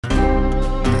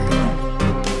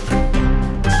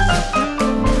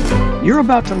You're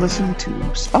about to listen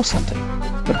to Spouse Hunting,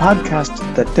 the podcast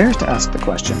that dares to ask the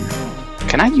question,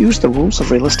 can I use the rules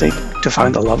of real estate to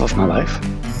find the love of my life?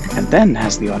 And then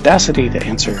has the audacity to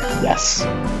answer yes.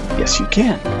 Yes, you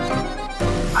can.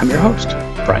 I'm your host,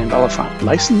 Brian Belafonte,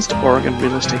 licensed Oregon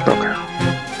real estate broker.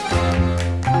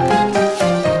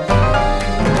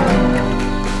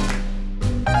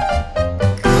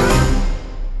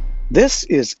 This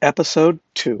is episode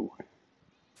 2.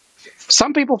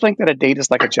 Some people think that a date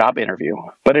is like a job interview,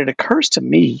 but it occurs to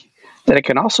me that it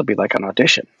can also be like an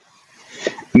audition.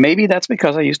 Maybe that's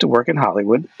because I used to work in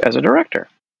Hollywood as a director.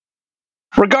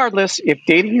 Regardless, if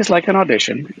dating is like an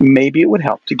audition, maybe it would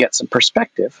help to get some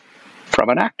perspective from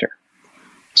an actor.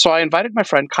 So I invited my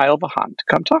friend Kyle Vahan to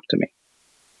come talk to me.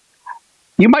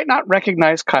 You might not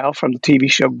recognize Kyle from the TV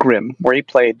show Grimm, where he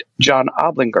played John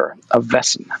Oblinger of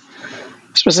Wesen,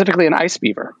 specifically an ice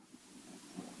beaver.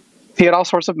 He had all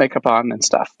sorts of makeup on and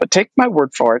stuff, but take my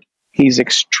word for it, he's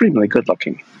extremely good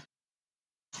looking.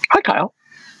 Hi, Kyle.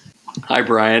 Hi,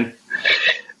 Brian.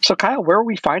 So, Kyle, where are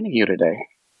we finding you today?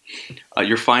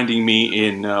 You're finding me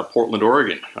in Portland,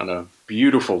 Oregon on a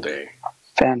beautiful day.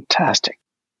 Fantastic.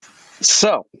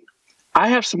 So, I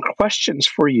have some questions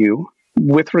for you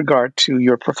with regard to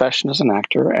your profession as an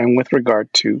actor and with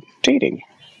regard to dating.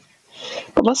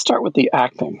 But let's start with the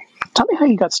acting. Tell me how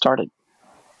you got started.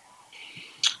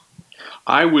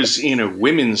 I was in a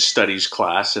women's studies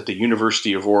class at the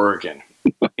University of Oregon.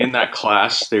 In that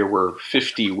class, there were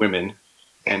 50 women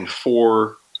and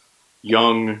 4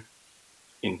 young,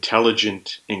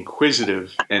 intelligent,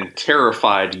 inquisitive, and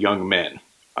terrified young men.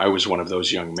 I was one of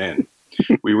those young men.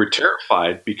 We were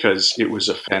terrified because it was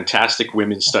a fantastic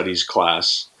women's studies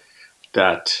class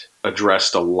that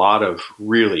addressed a lot of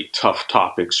really tough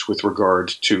topics with regard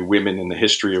to women and the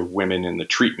history of women and the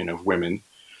treatment of women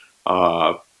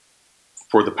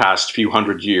for the past few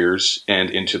hundred years and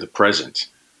into the present.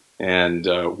 And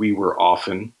we were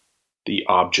often the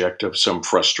object of some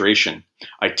frustration.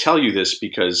 I tell you this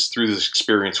because through this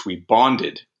experience we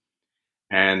bonded,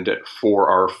 and for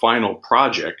our final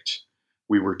project,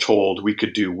 we were told we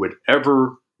could do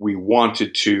whatever we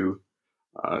wanted to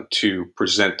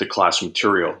present the class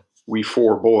material. We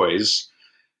 4 boys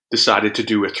decided to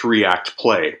do a 3-act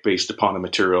play based upon the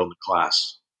material in the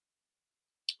class.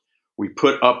 We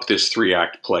put up this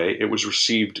 3-act play. It was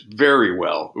received very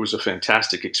well. It was a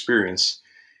fantastic experience.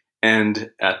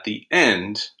 And at the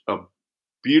end, a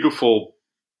beautiful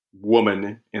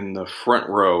woman in the front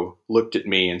row looked at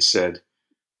me and said,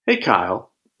 "Hey,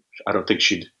 Kyle." I don't think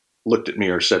she'd looked at me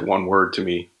or said one word to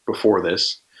me before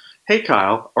this. "Hey,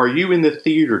 Kyle, are you in the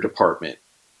theater department?"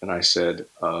 And I said,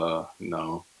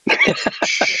 no.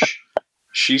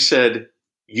 She said,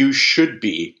 "You should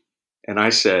be." And I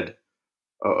said,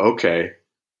 "Oh, okay."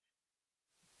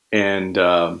 And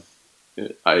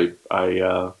I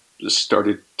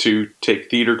started to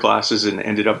take theater classes and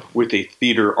ended up with a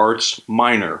theater arts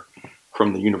minor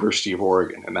from the University of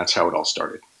Oregon. And that's how it all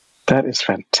started. That is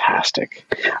fantastic.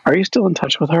 Are you still in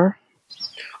touch with her?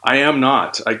 I am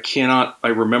not. I cannot. I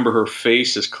remember her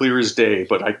face as clear as day,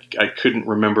 but I couldn't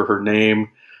remember her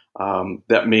name.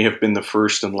 That may have been the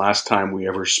first and last time we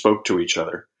ever spoke to each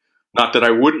other. Not that I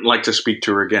wouldn't like to speak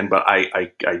to her again, but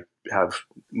I have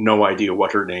no idea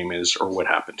what her name is or what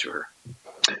happened to her.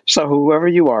 So whoever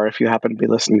you are, if you happen to be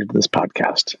listening to this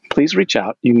podcast, please reach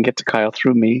out. You can get to Kyle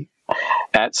through me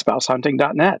at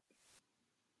spousehunting.net.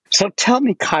 So tell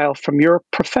me, Kyle, from your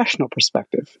professional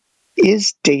perspective,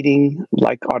 is dating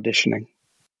like auditioning?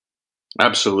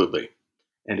 Absolutely.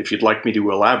 And if you'd like me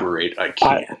to elaborate, I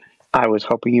can. I was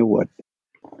hoping you would.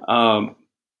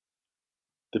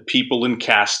 The people in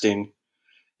casting,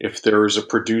 if there's a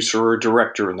producer or a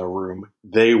director in the room,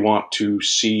 they want to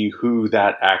see who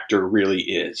that actor really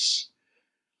is.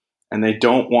 And they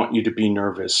don't want you to be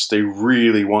nervous. They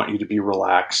really want you to be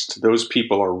relaxed. Those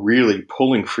people are really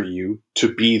pulling for you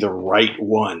to be the right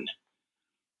one,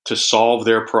 to solve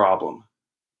their problem,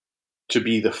 to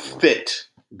be the fit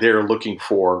they're looking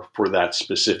for that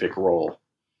specific role.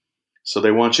 So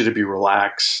they want you to be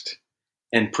relaxed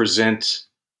and present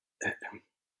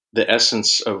the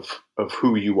essence of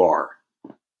who you are,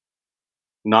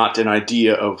 not an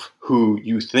idea of who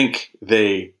you think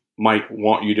they might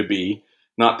want you to be,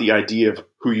 not the idea of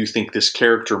who you think this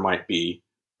character might be,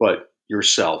 but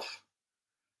yourself,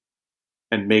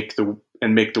 and make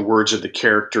the words of the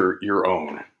character your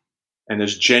own and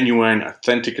as genuine,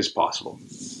 authentic as possible.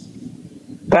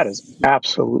 That is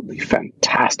absolutely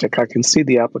fantastic. I can see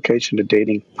the application to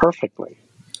dating perfectly.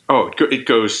 Oh, it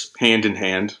goes hand in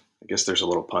hand. I guess there's a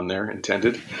little pun there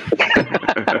intended.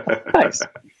 Nice.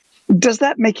 Does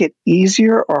that make it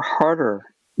easier or harder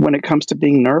when it comes to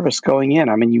being nervous going in?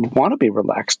 I mean, you want to be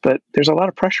relaxed, but there's a lot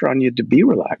of pressure on you to be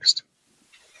relaxed.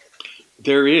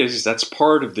 There is. That's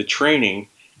part of the training.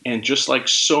 And just like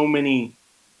so many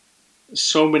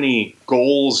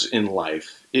goals in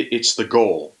life, it's the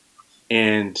goal.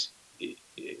 And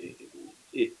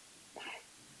it,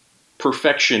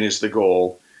 perfection is the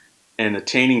goal, and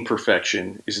attaining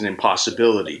perfection is an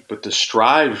impossibility. But to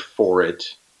strive for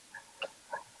it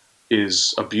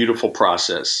is a beautiful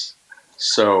process.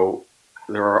 So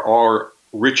there are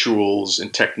rituals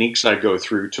and techniques I go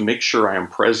through to make sure I am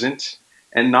present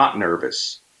and not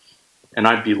nervous. And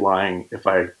I'd be lying if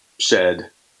I said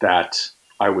that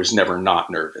I was never not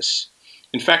nervous.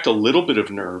 In fact, a little bit of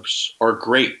nerves are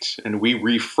great, and we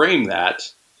reframe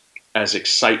that as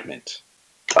excitement.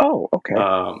 Oh, okay.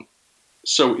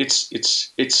 So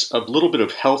it's a little bit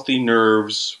of healthy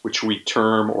nerves, which we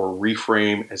term or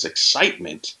reframe as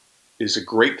excitement, is a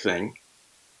great thing.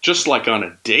 Just like on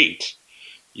a date,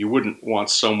 you wouldn't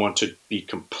want someone to be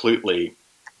completely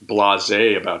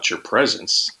blasé about your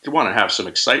presence. You want to have some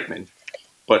excitement,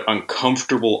 but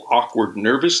uncomfortable, awkward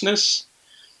nervousness,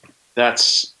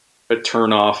 that's a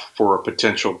turnoff for a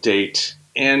potential date.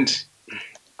 And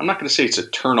I'm not going to say it's a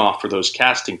turnoff for those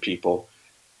casting people,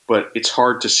 but it's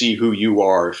hard to see who you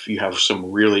are if you have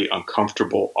some really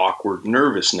uncomfortable, awkward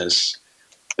nervousness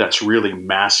that's really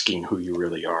masking who you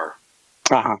really are.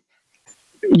 Uh-huh.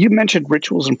 You mentioned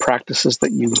rituals and practices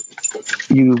that you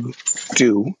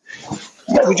do.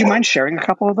 Would you mind sharing a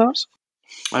couple of those?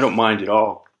 I don't mind at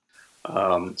all.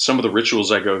 Some of the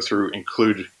rituals I go through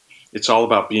include, it's all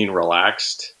about being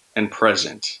relaxed and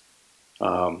present.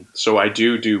 So I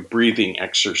do breathing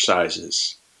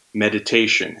exercises,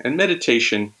 meditation. And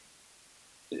meditation,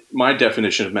 my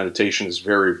definition of meditation is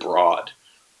very broad.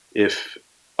 If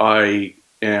I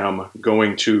am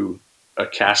going to a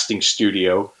casting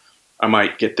studio, I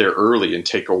might get there early and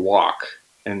take a walk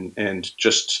and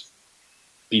just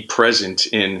be present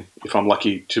in, if I'm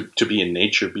lucky to be in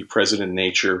nature, be present in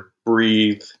nature,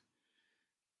 breathe,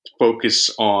 focus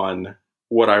on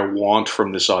what I want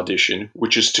from this audition,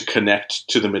 which is to connect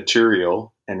to the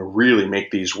material and really make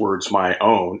these words my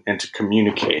own and to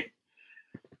communicate.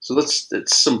 So that's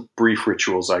some brief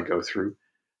rituals I go through.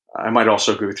 I might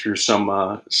also go through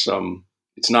some,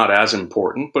 it's not as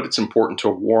important, but it's important to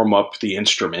warm up the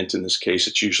instrument. In this case,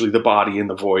 it's usually the body and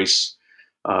the voice.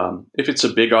 If it's a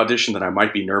big audition that I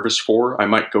might be nervous for, I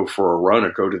might go for a run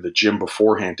or go to the gym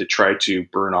beforehand to try to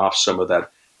burn off some of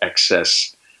that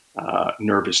excess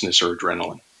nervousness or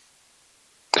adrenaline.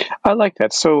 I like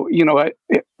that. So,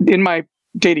 in my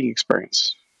dating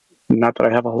experience, not that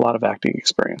I have a lot of acting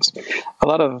experience, a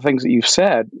lot of the things that you've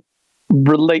said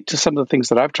relate to some of the things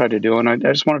that I've tried to do, and I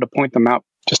just wanted to point them out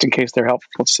just in case they're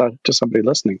helpful to somebody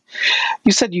listening.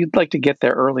 You said you'd like to get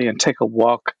there early and take a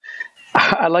walk.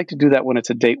 I like to do that when it's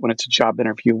a date, when it's a job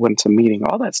interview, when it's a meeting,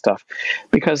 all that stuff,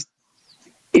 because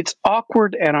it's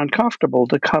awkward and uncomfortable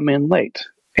to come in late.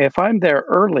 If I'm there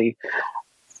early,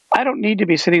 I don't need to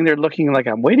be sitting there looking like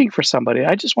I'm waiting for somebody.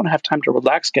 I just want to have time to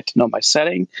relax, get to know my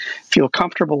setting, feel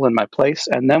comfortable in my place.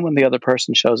 And then when the other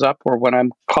person shows up or when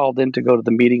I'm called in to go to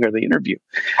the meeting or the interview,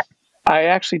 I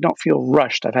actually don't feel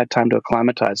rushed. I've had time to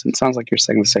acclimatize. And it sounds like you're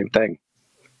saying the same thing.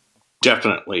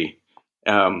 Definitely.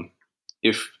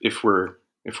 If we're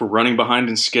running behind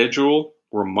in schedule,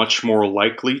 we're much more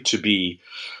likely to be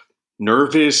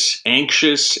nervous,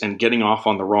 anxious, and getting off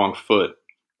on the wrong foot,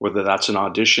 whether that's an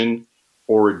audition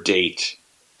or a date.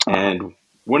 And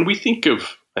when we think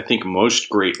of, I think, most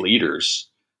great leaders,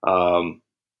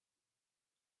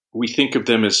 we think of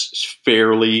them as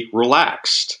fairly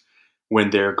relaxed when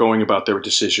they're going about their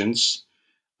decisions,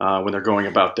 when they're going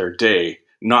about their day,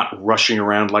 not rushing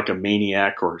around like a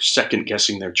maniac or second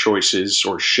guessing their choices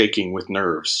or shaking with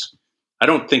nerves. I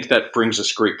don't think that brings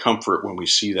us great comfort when we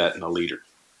see that in a leader.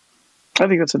 I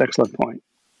think that's an excellent point.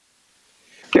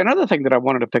 Another thing that I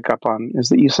wanted to pick up on is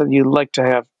that you said you like to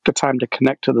have the time to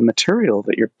connect to the material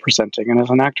that you're presenting. And as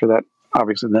an actor, that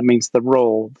obviously that means the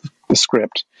role, the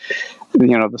script,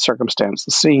 the circumstance,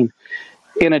 the scene.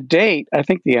 In a date, I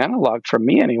think the analog for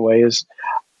me anyway is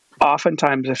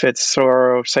oftentimes if it's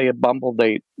say a Bumble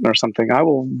date or something, I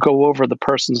will go over the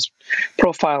person's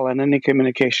profile and any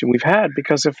communication we've had,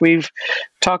 because if we've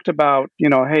talked about,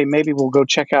 hey, maybe we'll go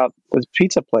check out this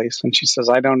pizza place, and she says,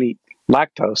 I don't eat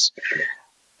lactose,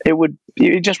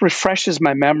 it just refreshes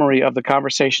my memory of the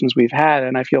conversations we've had,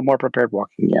 and I feel more prepared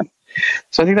walking in.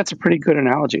 So I think that's a pretty good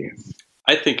analogy.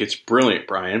 I think it's brilliant,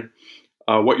 Brian.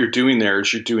 What you're doing there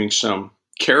is you're doing some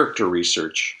character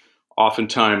research.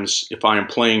 Oftentimes, if I am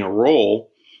playing a role,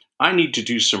 I need to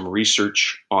do some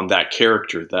research on that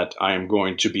character that I am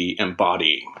going to be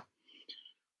embodying.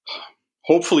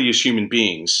 hopefully as human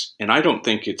beings, and I don't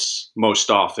think it's most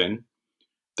often,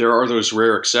 there are those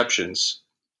rare exceptions.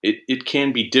 It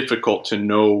can be difficult to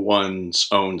know one's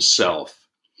own self,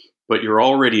 but you're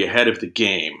already ahead of the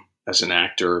game as an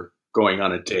actor going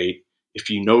on a date if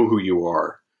you know who you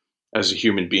are as a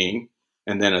human being,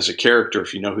 and then as a character,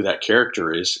 if you know who that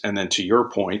character is, and then to your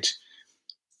point,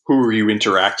 who are you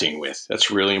interacting with? That's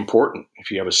really important.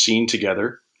 If you have a scene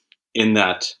together in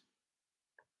that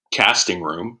casting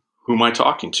room, who am I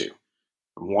talking to?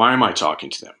 Why am I talking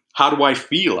to them? How do I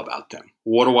feel about them?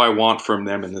 What do I want from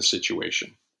them in this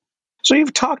situation? So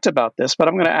you've talked about this, but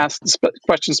I'm going to ask this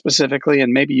question specifically,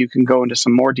 and maybe you can go into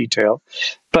some more detail.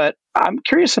 But I'm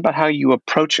curious about how you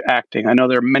approach acting. I know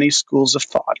there are many schools of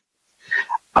thought.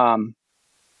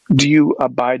 Do you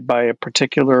abide by a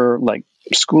particular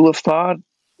school of thought?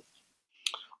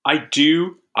 I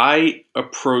do. I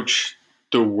approach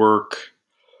the work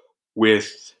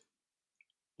with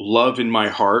love in my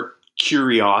heart,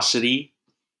 curiosity,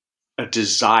 a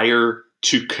desire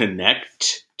to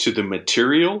connect to the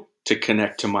material, to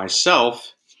connect to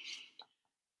myself,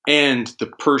 and the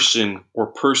person or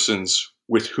persons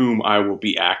with whom I will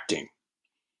be acting,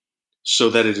 so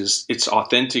that it's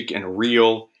authentic and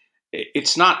real.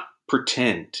 It's not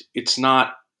pretend. It's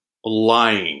not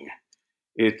lying.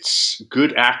 It's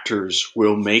good actors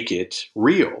will make it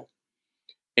real.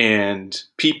 And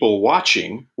people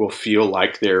watching will feel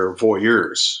like they're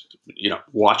voyeurs,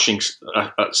 watching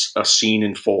a scene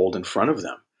unfold in front of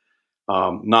them.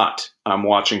 Not, I'm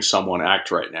watching someone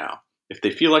act right now. If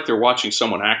they feel like they're watching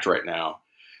someone act right now,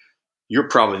 you're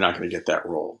probably not going to get that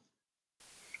role.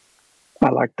 I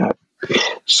like that.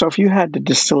 So if you had to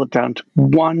distill it down to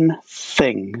one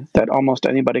thing that almost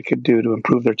anybody could do to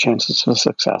improve their chances of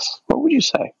success, what would you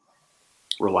say?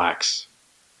 Relax.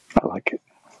 I like it.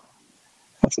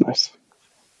 That's nice.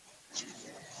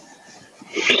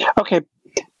 Okay,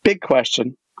 big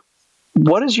question.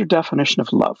 What is your definition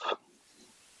of love?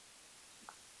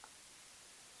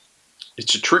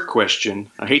 It's a trick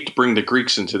question. I hate to bring the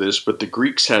Greeks into this, but the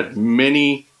Greeks had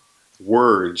many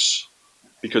words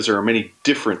because there are many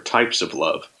different types of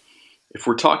love. If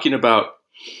we're talking about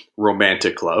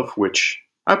romantic love, which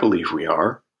I believe we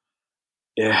are,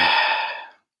 it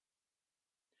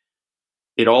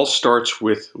all starts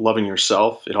with loving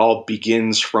yourself. It all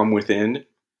begins from within.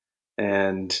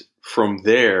 And from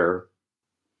there,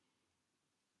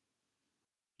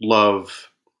 love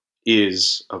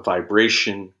is a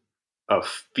vibration, a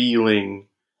feeling.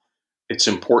 It's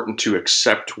important to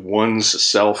accept one's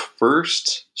self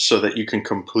first so that you can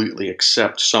completely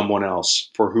accept someone else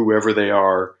for whoever they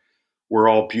are. We're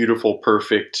all beautiful,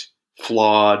 perfect,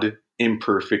 flawed,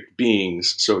 imperfect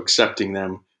beings. So accepting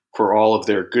them for all of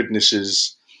their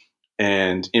goodnesses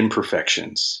and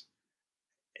imperfections,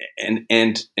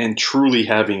 and truly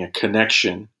having a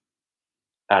connection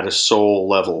at a soul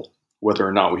level, whether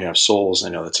or not we have souls. I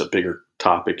know that's a bigger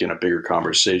topic and a bigger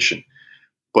conversation,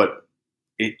 but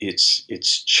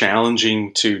it's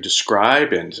challenging to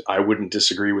describe, and I wouldn't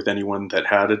disagree with anyone that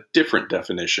had a different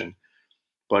definition.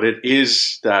 But it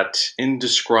is that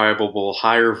indescribable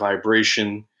higher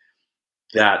vibration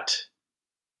that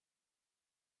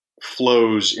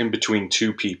flows in between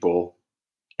two people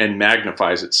and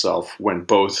magnifies itself when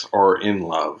both are in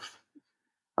love,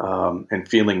 and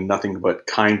feeling nothing but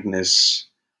kindness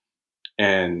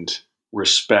and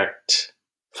respect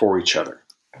for each other.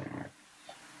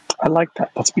 I like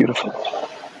that. That's beautiful.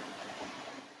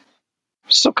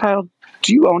 So, Kyle,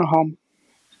 do you own a home?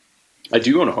 I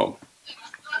do own a home.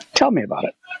 Tell me about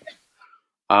it.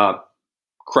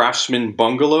 Craftsman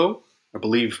bungalow, I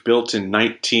believe built in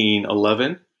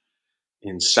 1911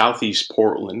 in Southeast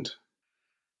Portland.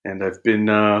 And I've been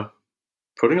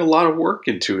putting a lot of work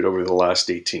into it over the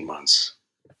last 18 months.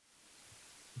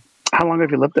 How long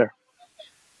have you lived there?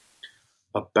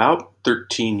 About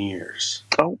 13 years.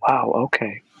 Oh, wow.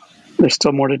 Okay. There's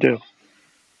still more to do.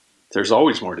 There's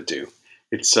always more to do.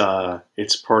 It's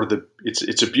part of the,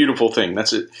 it's a beautiful thing.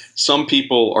 That's it. Some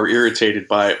people are irritated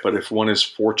by it, but if one is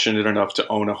fortunate enough to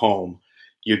own a home,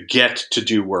 you get to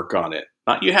do work on it.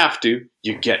 Not you have to,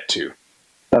 you get to.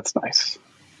 That's nice.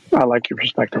 I like your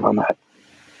perspective on that.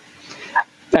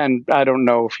 And I don't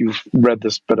know if you've read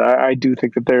this, but I do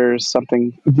think that there's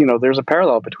something, there's a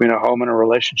parallel between a home and a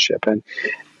relationship. And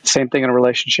same thing in a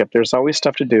relationship. There's always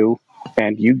stuff to do,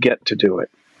 and you get to do it.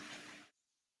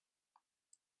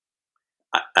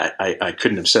 I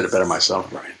couldn't have said it better myself,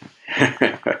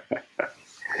 Brian.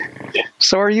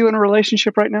 So are you in a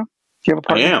relationship right now? Do you have a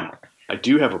partner? I am. I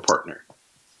do have a partner.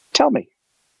 Tell me.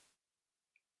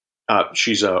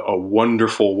 She's a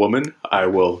wonderful woman. I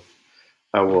will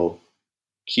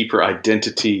keep her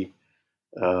identity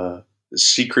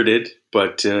secreted,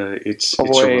 but it's Oh,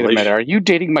 it's a wait a minute. relation. Are you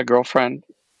dating my girlfriend?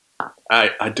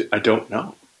 I don't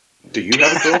know. Do you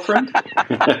have a girlfriend?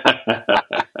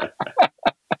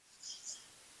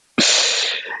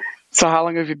 So how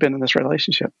long have you been in this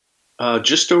relationship?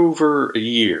 Just over a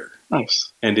year,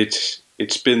 Nice. and it's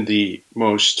been the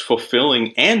most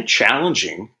fulfilling and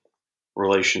challenging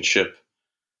relationship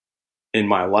in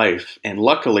my life. And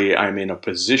luckily, I'm in a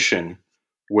position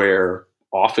where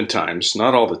oftentimes,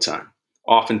 not all the time,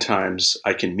 oftentimes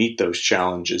I can meet those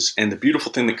challenges. And the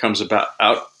beautiful thing that comes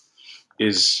out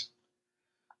is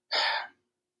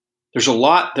there's a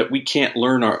lot that we can't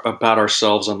learn about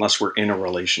ourselves unless we're in a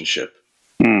relationship.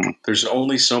 Hmm. There's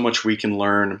only so much we can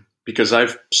learn because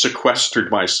I've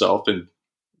sequestered myself and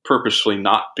purposefully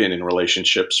not been in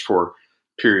relationships for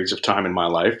periods of time in my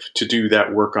life to do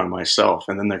that work on myself.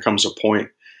 And then there comes a point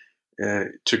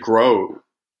to grow.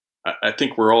 I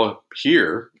think we're all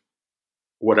here,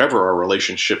 whatever our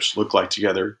relationships look like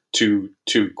together, to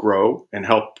grow and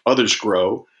help others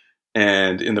grow.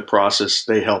 And in the process,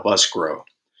 they help us grow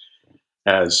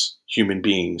as human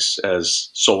beings, as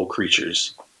soul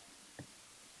creatures.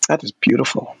 That is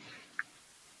beautiful.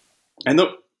 And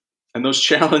those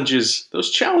challenges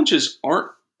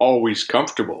aren't always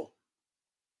comfortable.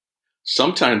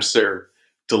 Sometimes they're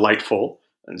delightful,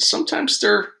 and sometimes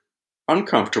they're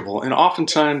uncomfortable. And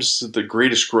oftentimes, the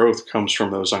greatest growth comes from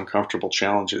those uncomfortable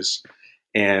challenges.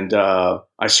 And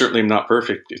I certainly am not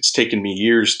perfect. It's taken me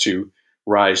years to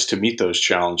rise to meet those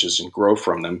challenges and grow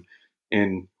from them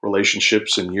in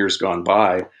relationships in years gone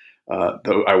by.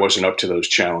 Though I wasn't up to those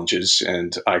challenges,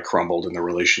 and I crumbled, and the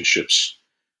relationships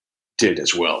did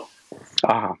as well.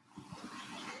 Ah,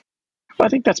 I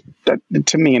think that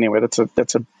to me anyway.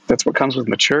 That's what comes with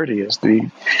maturity. Is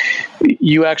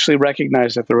you actually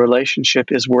recognize that the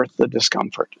relationship is worth the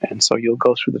discomfort, and so you'll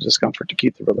go through the discomfort to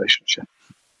keep the relationship.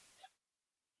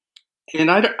 And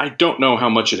I don't know how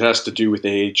much it has to do with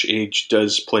age. Age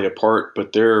does play a part,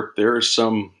 but there are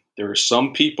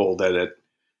some people that at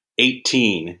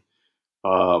 18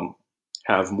 um,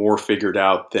 have more figured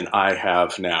out than I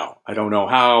have now. I don't know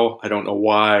how. I don't know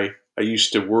why. I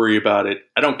used to worry about it.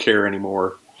 I don't care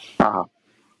anymore. Ah,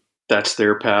 That's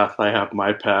their path. I have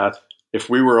my path. If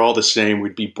we were all the same,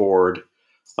 we'd be bored,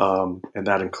 and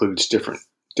that includes different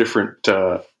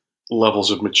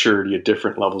levels of maturity at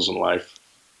different levels in life.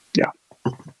 yeah.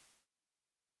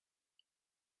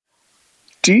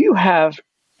 Do you have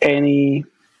anything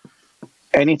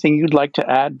you'd like to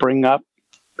add? Bring up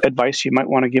advice you might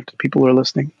want to give to people who are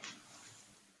listening?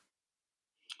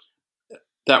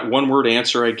 That one word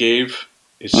answer I gave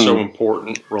is so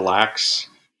important. Relax.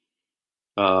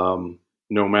 No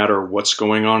matter what's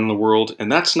going on in the world.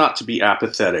 And that's not to be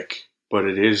apathetic, but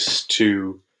it is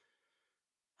to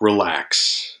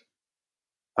relax.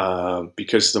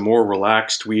 Because the more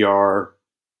relaxed we are,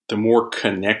 the more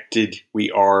connected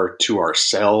we are to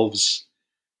ourselves,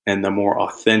 and the more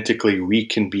authentically we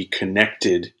can be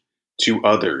connected to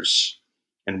others.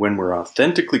 And when we're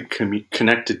authentically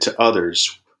connected to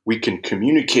others, we can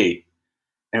communicate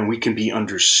and we can be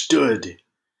understood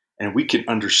and we can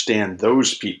understand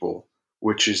those people,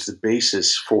 which is the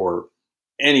basis for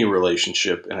any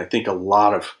relationship. And I think a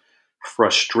lot of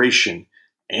frustration,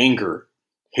 anger,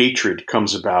 hatred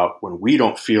comes about when we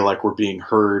don't feel like we're being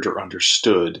heard or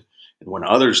understood, and when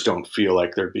others don't feel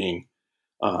like they're being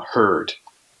heard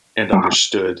and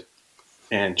understood.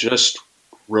 And just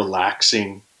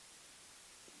relaxing,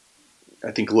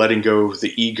 I think letting go of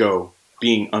the ego,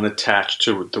 being unattached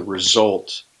to the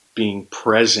result, being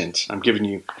present. I'm giving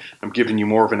you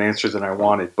more of an answer than I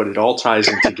wanted, but it all ties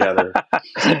in together.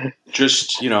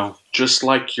 Just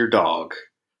like your dog.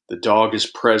 The dog is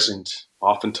present.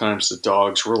 Oftentimes the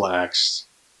dog's relaxed.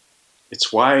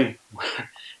 It's why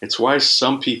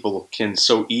some people can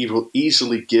so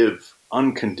easily give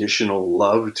unconditional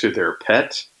love to their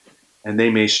pet, and they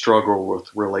may struggle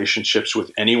with relationships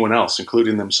with anyone else,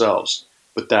 including themselves.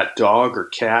 But that dog or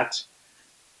cat,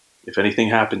 if anything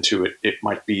happened to it, it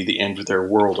might be the end of their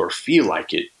world or feel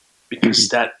like it, because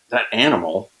that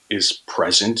animal is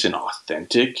present and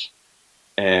authentic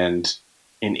and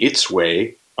in its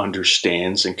way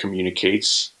understands and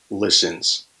communicates,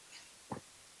 listens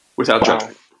without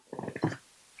judgment.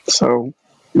 So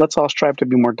let's all strive to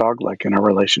be more dog-like in our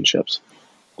relationships.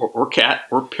 Or cat,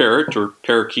 or parrot, or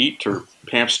parakeet, or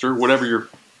hamster, whatever your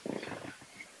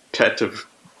pet of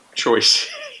choice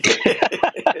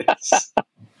is.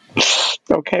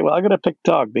 Okay, well, I'm going to pick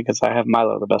dog because I have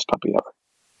Milo, the best puppy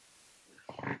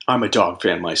ever. I'm a dog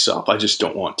fan myself. I just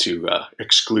don't want to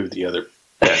exclude the other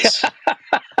pets.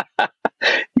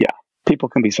 Yeah, people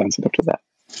can be sensitive to that.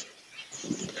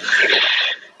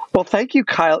 Well, thank you,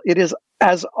 Kyle. It is,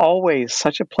 as always,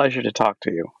 such a pleasure to talk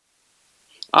to you.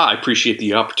 I appreciate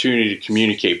the opportunity to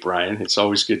communicate, Brian. It's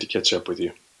always good to catch up with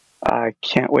you. I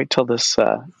can't wait till this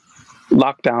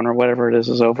lockdown or whatever it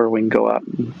is over. We can go out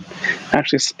and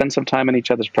actually spend some time in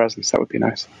each other's presence. That would be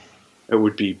nice. It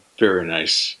would be very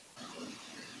nice.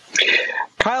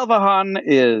 Kyle Vaughan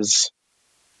is,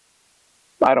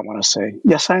 I don't want to say,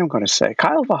 yes, I am going to say,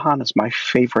 Kyle Vaughan is my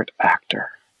favorite actor.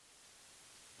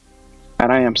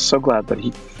 And I am so glad that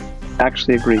he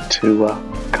actually agreed to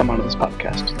come onto this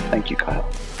podcast. Thank you, Kyle.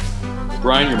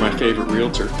 Brian, you're my favorite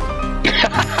realtor.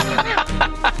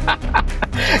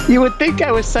 You would think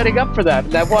I was setting up for that,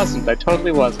 and I wasn't. I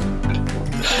totally wasn't.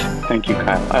 Thank you,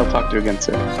 Kyle. I'll talk to you again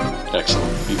soon.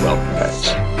 Excellent. Be well. All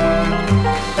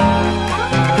right.